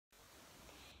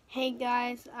Hey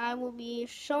guys, I will be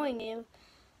showing you,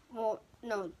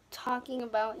 talking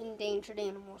about endangered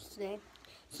animals today.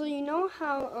 So you know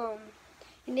how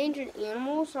endangered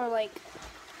animals are like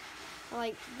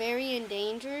very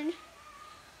endangered?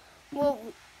 Well,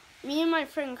 me and my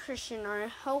friend Christian are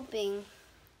helping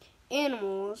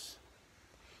animals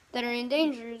that are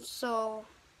endangered. So,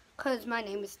 cause my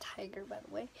name is Tiger, by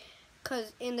the way,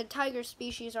 and the tiger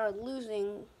species are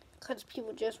losing cause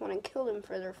people just want to kill them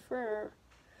for their fur.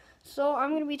 So I'm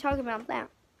going to be talking about that.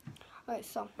 Okay,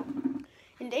 so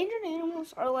endangered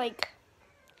animals are like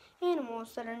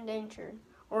animals that are endangered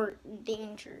or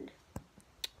endangered.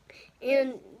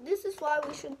 And this is why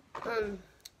we should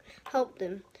help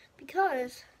them,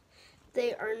 because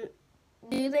do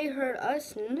they hurt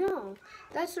us? No.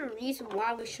 That's the reason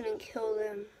why we shouldn't kill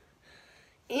them.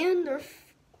 And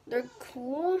they're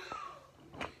cool,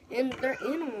 and they're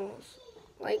animals.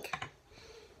 Like,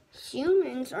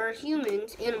 humans are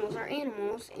humans, animals are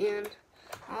animals, and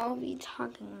I'll be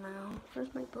talking now.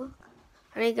 Where's my book?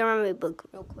 I need to grab my book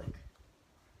real quick.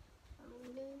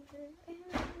 Endangered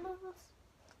animals.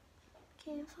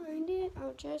 Can't find it.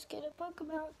 I'll just get a book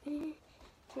about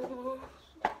animals.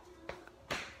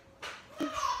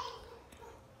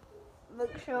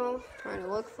 Bookshelf. Trying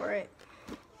to look for it.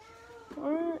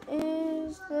 Where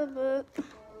is the book?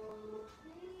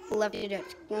 Left it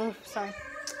at school. Sorry.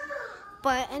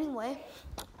 But anyway,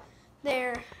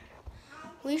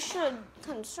 we should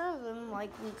conserve them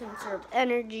like we conserve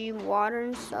energy, water,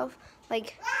 and stuff.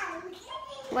 Like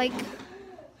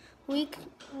we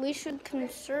should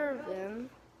conserve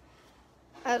them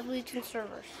as we conserve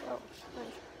ourselves.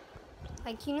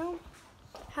 Like you know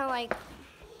how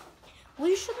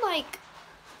we should like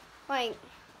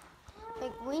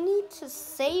we need to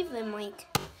save them. Like,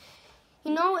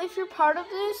 you know, if you're part of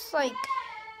this, like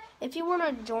if you want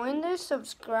to join this,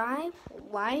 subscribe,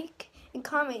 like, and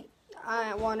comment.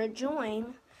 I want to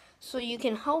join, so you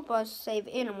can help us save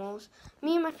animals.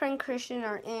 Me and my friend Christian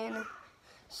are in.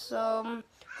 So,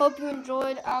 hope you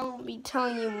enjoyed. I will be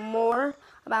telling you more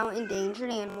about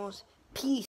endangered animals. Peace.